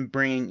of them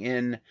bringing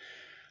in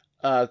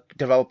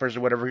developers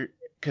or whatever.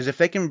 Because if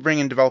they can bring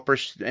in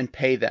developers and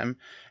pay them,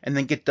 and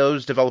then get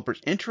those developers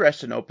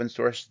interested in open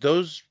source,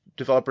 those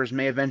developers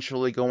may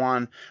eventually go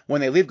on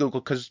when they leave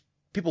Google, because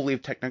people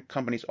leave tech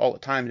companies all the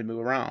time to move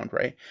around,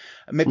 right?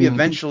 Maybe hmm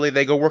eventually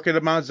they go work at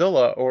a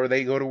Mozilla, or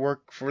they go to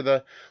work for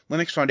the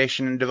Linux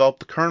Foundation and develop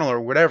the kernel or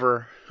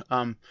whatever.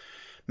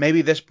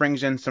 Maybe this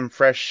brings in some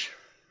fresh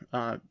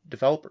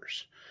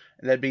developers.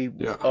 That'd be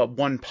Yeah.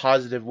 one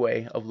positive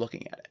way of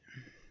looking at it,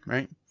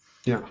 right?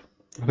 Yeah.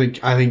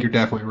 I think you're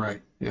definitely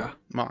right. Yeah.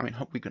 Well, I mean,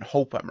 we can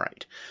hope I'm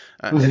right.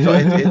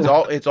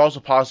 It's also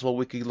possible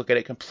we could look at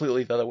it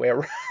completely the other way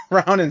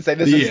around and say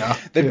this is Yeah.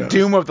 the Yeah.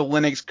 doom of the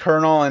Linux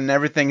kernel and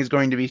everything is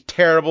going to be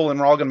terrible and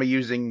we're all going to be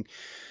using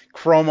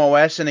Chrome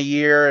OS in a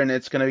year and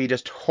it's going to be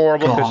just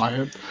horrible because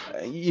God.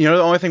 the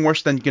only thing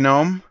worse than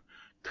GNOME,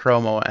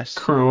 Chrome OS.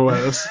 Chrome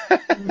OS.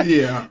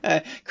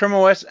 Yeah. Chrome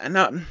OS.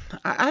 No,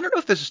 I don't know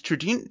if this is true.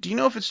 Do you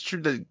know if it's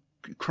true that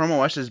Chrome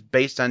OS is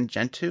based on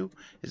Gentoo.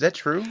 Is that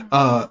true?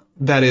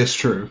 That is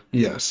true.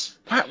 Yes.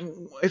 Why,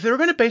 if they were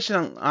going to base it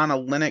on a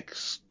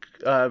Linux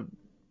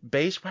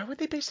base, why would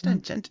they base it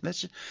on Gentoo?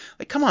 That's just,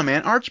 like, come on,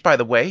 man. Arch, by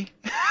the way.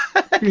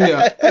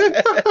 Yeah.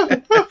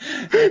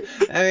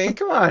 I mean,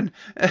 come on.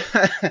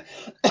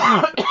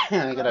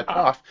 I got a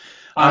cough.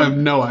 I have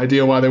no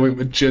idea why they went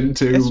with Gen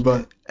 2,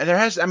 but There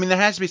has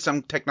to be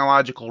some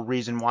technological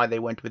reason why they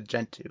went with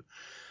Gentoo.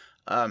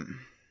 Um,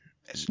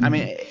 I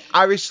mean,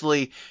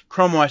 obviously,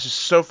 Chrome OS is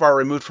so far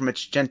removed from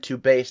its Gentoo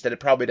base that it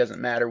probably doesn't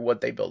matter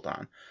what they built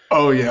on.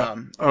 oh yeah.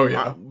 Oh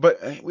yeah. But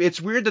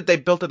it's weird that they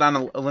built it on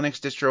a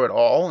Linux distro at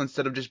all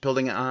instead of just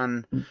building it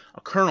on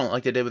a kernel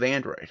like they did with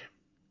Android.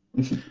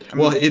 I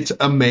Well, mean, it's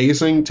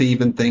amazing to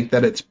even think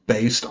that it's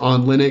based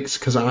on Linux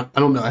because I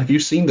don't know. Have you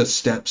seen the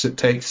steps it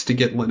takes to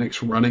get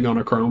Linux running on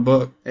a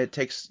Chromebook? it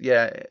takes,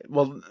 yeah.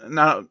 Well,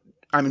 now,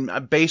 I mean,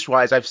 base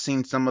wise, I've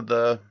seen some of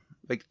the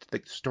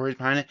stories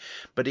behind it,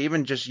 but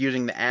even just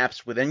using the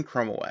apps within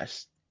Chrome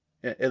OS,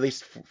 at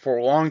least for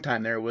a long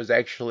time there, was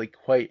actually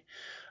quite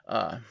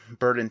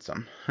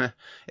burdensome. Hmm.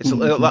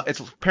 It's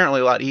apparently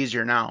a lot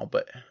easier now,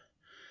 but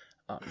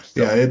Yeah,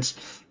 still,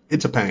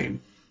 it's a pain.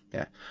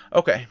 yeah.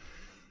 Okay,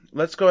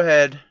 let's go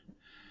ahead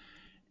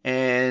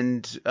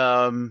and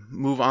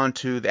move on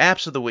to the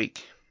apps of the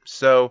week.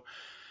 So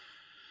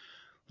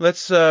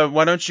let's.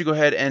 Why don't you go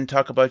ahead and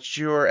talk about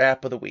your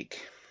app of the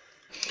week?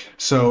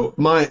 So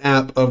my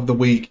app of the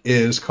week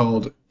is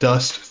called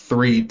Dust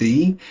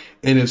 3D,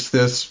 and it's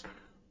this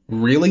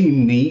really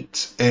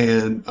neat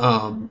and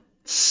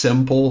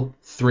simple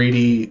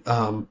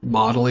 3D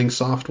modeling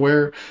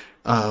software.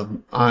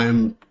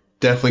 I'm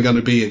definitely going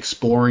to be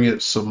exploring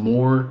it some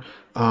more.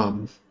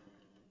 Um,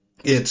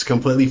 it's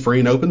completely free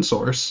and open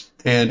source,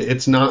 and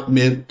it's not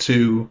meant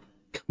to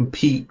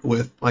compete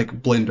with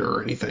like Blender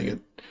or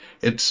anything.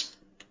 It's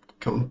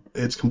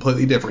it's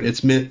completely different.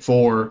 It's meant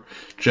for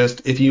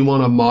just if you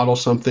want to model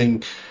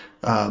something,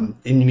 and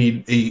you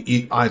need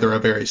either a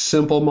very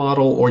simple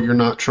model or you're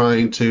not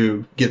trying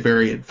to get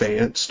very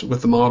advanced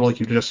with the model.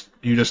 You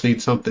just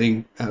need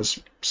something as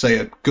say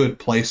a good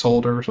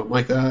placeholder or something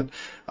like that.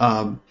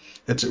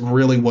 It's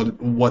really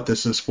what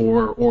this is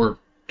for, or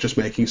just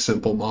making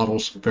simple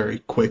models very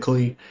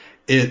quickly.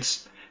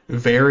 It's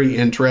very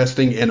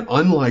interesting, and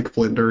unlike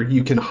Blender,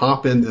 you can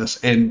hop in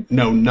this and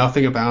know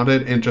nothing about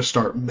it and just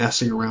start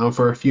messing around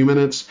for a few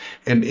minutes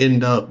and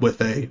end up with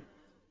a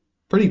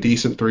pretty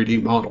decent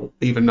 3D model,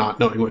 even not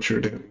knowing what you're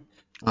doing.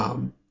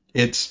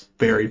 It's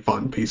very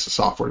fun piece of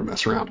software to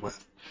mess around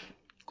with.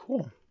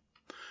 Cool.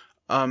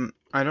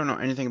 I don't know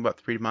anything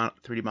about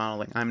 3D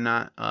modeling. I'm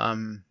not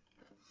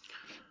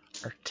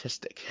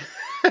artistic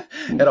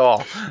at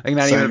all. Like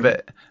not even a Same.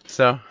 bit.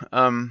 So,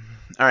 all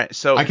right.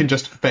 So I can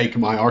just fake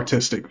my yeah,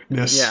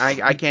 artisticness.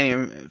 I can't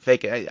even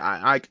fake it.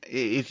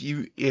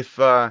 If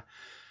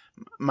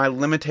my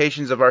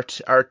limitations of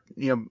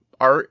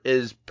art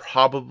is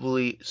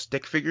probably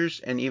stick figures,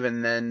 and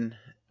even then,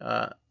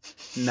 uh,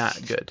 not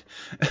good.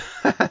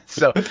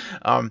 So,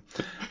 um,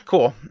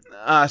 cool.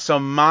 So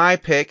my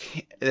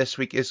pick this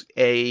week is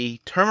a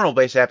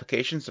terminal-based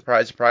application,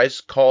 surprise,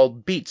 surprise,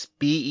 called Beats,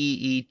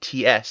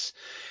 Beets.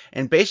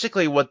 And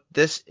basically, what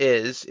this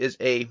is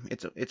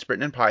it's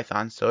written in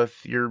Python. So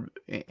if you're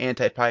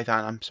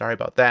anti-Python, I'm sorry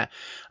about that.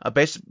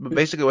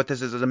 Basically, what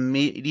this is a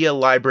media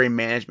library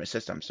management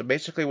system. So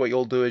basically, what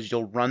you'll do is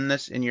you'll run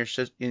this in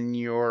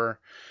your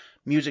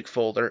music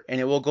folder, and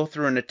it will go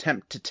through and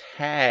attempt to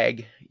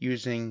tag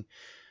using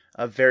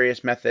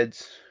various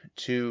methods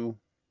to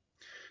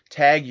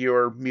tag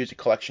your music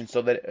collection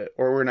so that it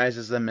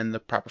organizes them in the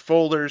proper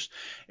folders.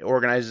 It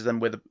organizes them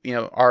with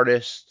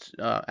artist,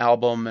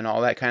 album, and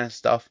all that kind of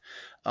stuff.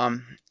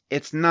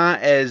 It's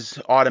not as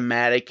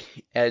automatic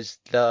as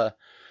the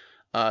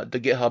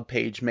GitHub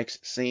page makes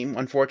it seem.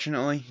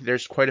 Unfortunately,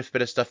 there's quite a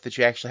bit of stuff that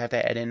you actually have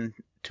to add in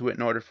to it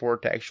in order for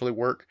it to actually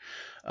work.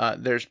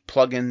 There's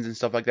plugins and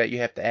stuff like that you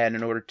have to add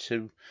in order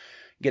to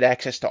get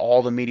access to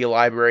all the media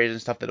libraries and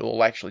stuff that it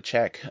will actually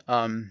check.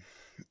 And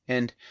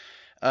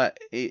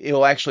it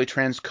will actually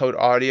transcode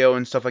audio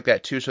and stuff like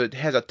that too. So it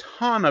has a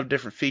ton of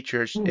different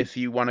features if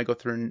you want to go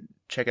through and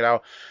check it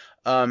out.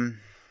 Um,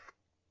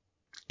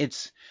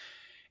 it's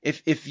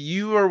if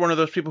you are one of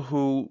those people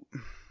who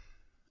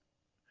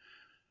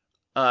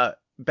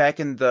back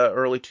in the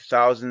early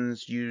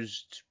 2000s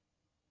used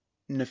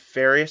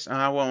nefarious,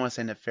 I won't want to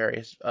say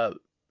nefarious,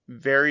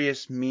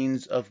 various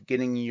means of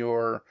getting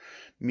your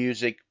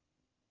music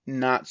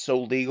not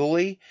so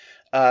legally,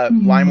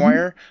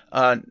 LimeWire,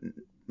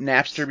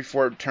 Napster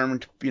before it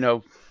turned,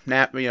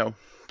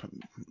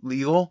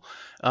 legal,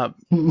 uh,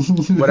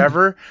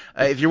 whatever.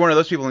 If you're one of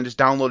those people and just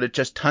downloaded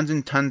just tons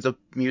and tons of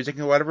music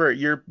and whatever,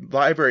 your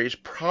library is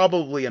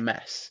probably a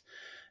mess.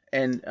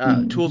 And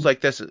tools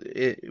like this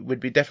it would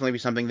be definitely be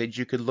something that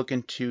you could look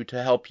into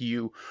to help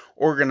you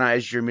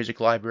organize your music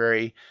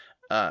library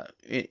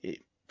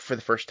for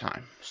the first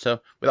time.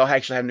 So without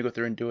actually having to go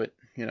through and do it,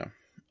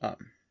 um,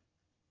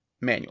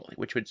 manually,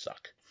 which would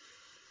suck.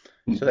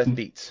 So that's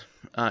Beats.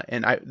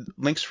 And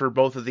links for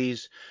both of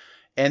these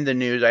and the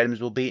news items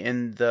will be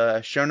in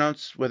the show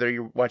notes, whether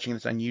you're watching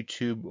this on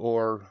YouTube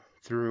or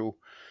through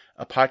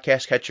a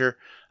podcast catcher.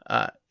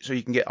 So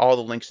you can get all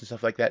the links and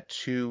stuff like that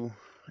to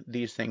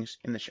these things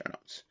in the show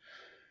notes.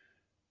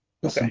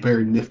 This is a Okay.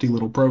 very nifty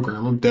little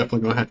program. I'm definitely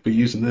going to have to be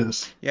using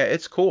this. Yeah,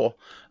 it's cool.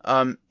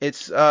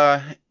 It's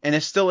and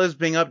it still is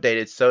being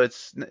updated, so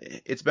it's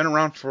been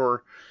around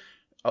for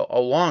a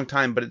long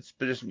time, but it's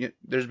just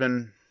there's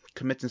been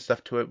commits and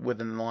stuff to it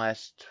within the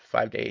last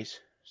 5 days,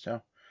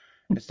 so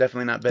it's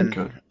definitely not been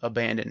Okay.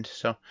 abandoned.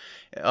 So,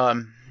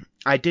 um,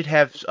 I did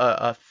have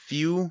a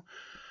few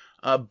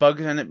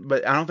bugs in it,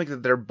 but I don't think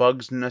that they're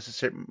bugs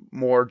necessarily.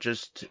 More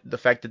just the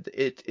fact that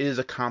it is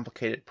a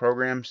complicated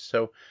program,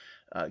 so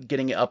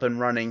getting it up and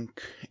running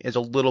is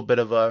a little bit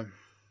of a,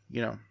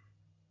 you know,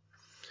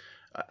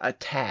 a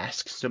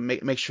task. So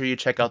make sure you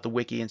check out the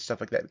wiki and stuff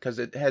like that because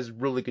it has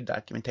really good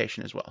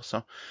documentation as well.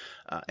 So,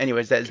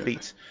 anyways, that is Okay.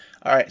 Beats.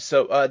 All right,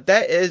 so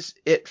that is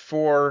it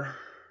for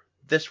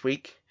this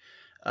week.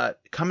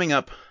 Coming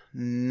up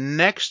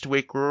next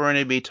week, we're going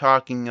to be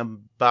talking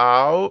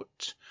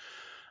about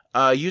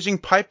using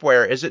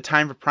Pipewire. Is it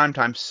time for prime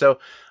time? So,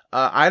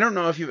 I don't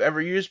know if you've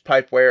ever used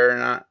Pipewire or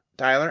not,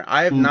 Tyler.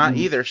 I have not Mm-mm.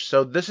 either.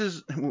 So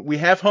we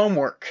have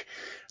homework.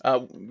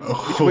 Oh.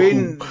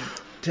 Between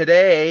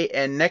today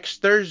and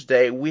next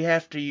Thursday, we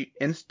have to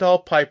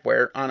install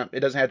Pipeware on it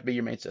doesn't have to be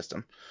your main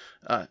system,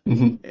 uh,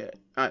 Mhm.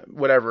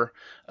 whatever,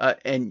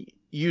 and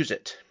use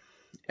it,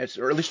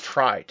 or at least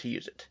try to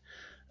use it.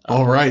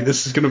 All Um, right,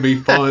 this is going to be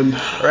fun.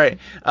 right.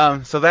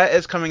 So that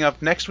is coming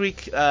up next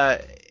week,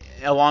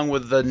 along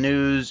with the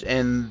news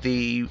and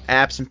the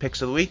apps and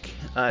picks of the week.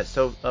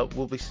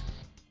 We'll be.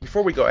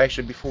 Before we go, I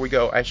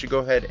should go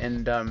ahead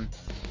and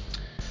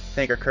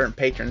thank our current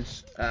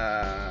patrons,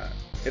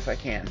 if I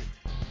can.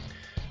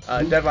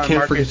 Devon,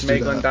 Can't forget Marcus, to do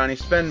Meglin, that. Donnie,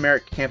 Spen,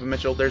 Merrick, Campa,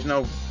 Mitchell. There's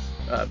no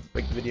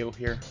big video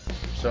here,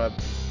 so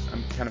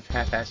I'm kind of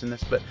half-assing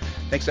this. But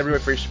thanks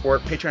everybody for your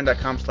support.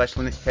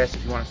 Patreon.com/LinuxCast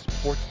if you want to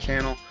support the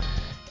channel.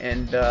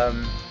 And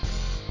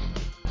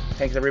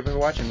thanks everybody for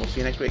watching. We'll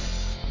see you next week.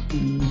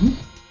 Hmm.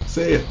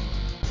 See ya.